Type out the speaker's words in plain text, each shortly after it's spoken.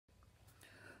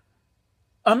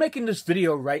I'm making this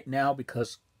video right now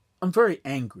because I'm very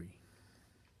angry.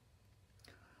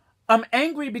 I'm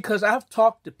angry because I've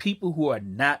talked to people who are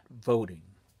not voting.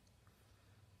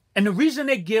 And the reason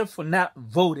they give for not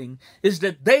voting is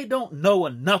that they don't know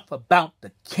enough about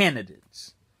the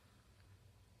candidates.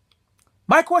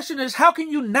 My question is, how can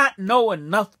you not know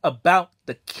enough about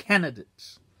the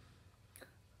candidates?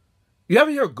 You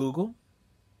ever hear of Google?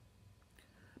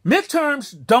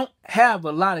 Midterms don't have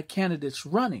a lot of candidates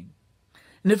running.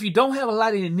 And if you don't have a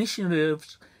lot of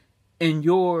initiatives in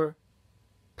your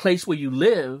place where you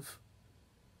live,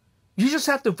 you just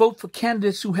have to vote for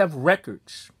candidates who have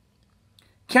records,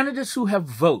 candidates who have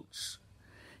votes,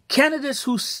 candidates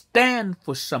who stand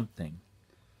for something.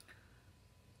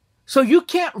 So you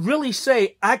can't really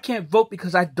say, I can't vote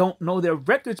because I don't know their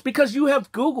records, because you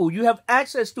have Google, you have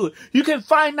access to it. You can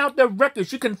find out their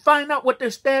records. You can find out what they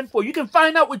stand for. You can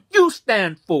find out what you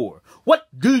stand for. What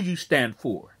do you stand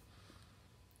for?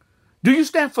 Do you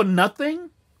stand for nothing?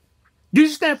 Do you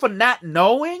stand for not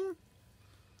knowing?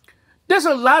 There's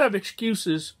a lot of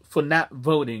excuses for not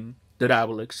voting that I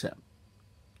will accept.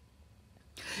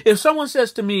 If someone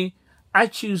says to me, I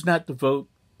choose not to vote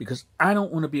because I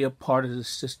don't want to be a part of the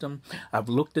system. I've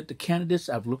looked at the candidates,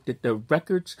 I've looked at their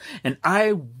records, and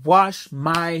I wash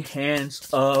my hands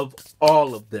of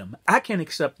all of them. I can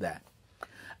accept that.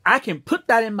 I can put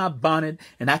that in my bonnet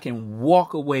and I can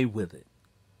walk away with it.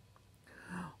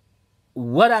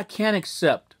 What I can't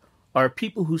accept are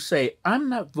people who say, I'm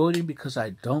not voting because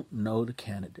I don't know the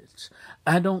candidates.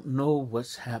 I don't know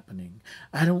what's happening.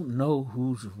 I don't know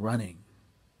who's running.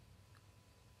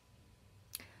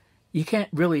 You can't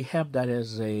really have that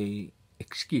as an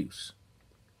excuse.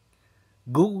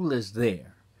 Google is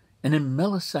there, and in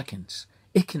milliseconds,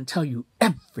 it can tell you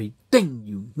everything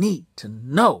you need to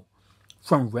know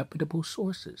from reputable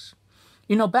sources.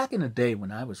 You know, back in the day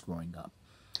when I was growing up,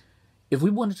 if we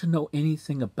wanted to know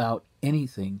anything about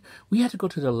anything, we had to go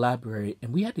to the library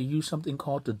and we had to use something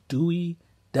called the Dewey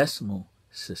Decimal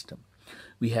System.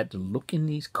 We had to look in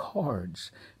these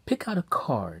cards, pick out a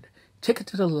card, take it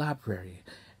to the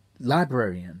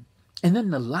librarian, and then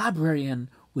the librarian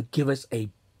would give us a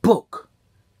book.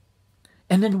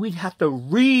 And then we'd have to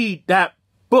read that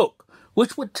book,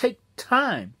 which would take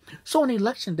time. So on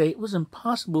election day, it was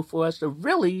impossible for us to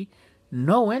really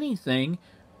know anything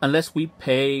unless we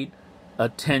paid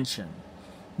attention.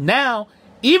 Now,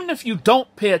 even if you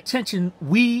don't pay attention,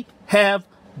 we have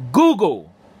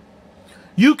Google.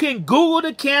 You can Google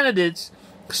the candidates,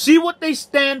 see what they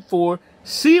stand for,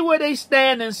 see where they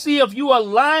stand, and see if you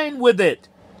align with it.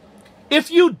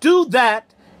 If you do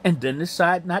that and then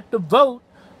decide not to vote,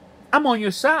 I'm on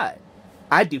your side.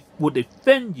 I will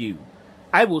defend you.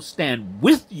 I will stand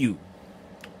with you.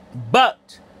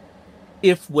 But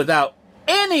if without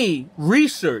any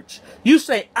research, you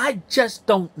say, I just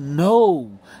don't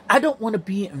know, I don't want to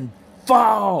be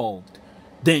involved,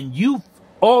 then you've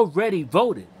already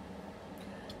voted.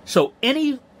 So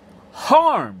any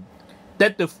harm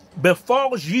that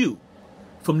befalls you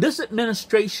from this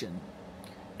administration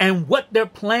and what their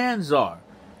plans are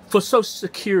for Social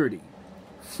Security,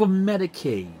 for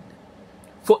Medicaid,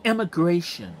 for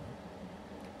immigration,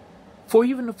 for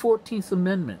even the 14th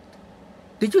Amendment,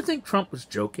 did you think Trump was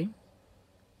joking?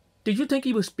 Did you think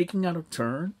he was speaking out of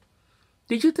turn?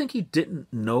 Did you think he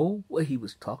didn't know what he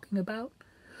was talking about?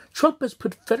 Trump has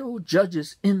put federal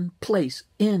judges in place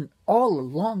all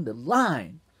along the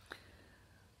line.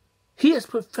 He has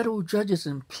put federal judges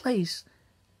in place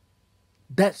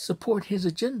that support his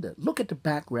agenda. Look at the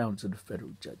backgrounds of the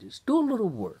federal judges. Do a little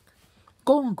work.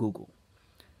 Go on Google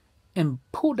and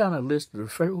pull down a list of the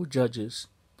federal judges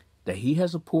that he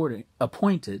has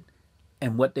appointed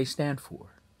and what they stand for.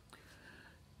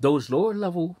 Those lower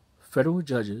level federal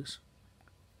judges,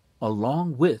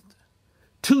 along with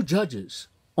 2 judges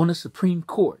on the Supreme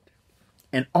Court.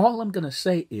 And all I'm going to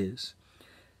say is,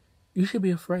 you should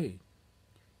be afraid.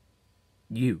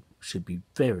 You should be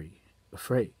very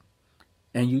afraid.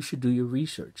 And you should do your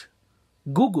research.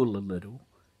 Google a little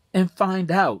and find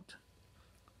out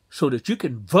so that you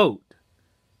can vote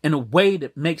in a way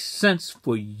that makes sense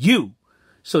for you,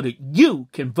 so that you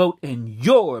can vote in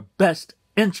your best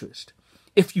interest.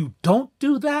 If you don't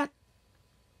do that,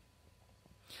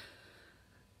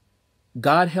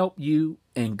 God help you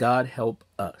and God help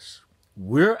us.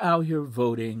 We're out here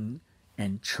voting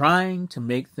and trying to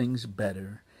make things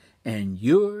better, and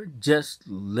you're just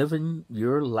living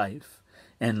your life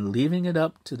and leaving it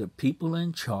up to the people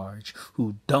in charge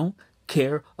who don't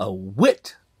care a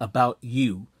whit about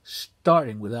you,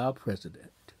 starting with our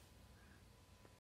president.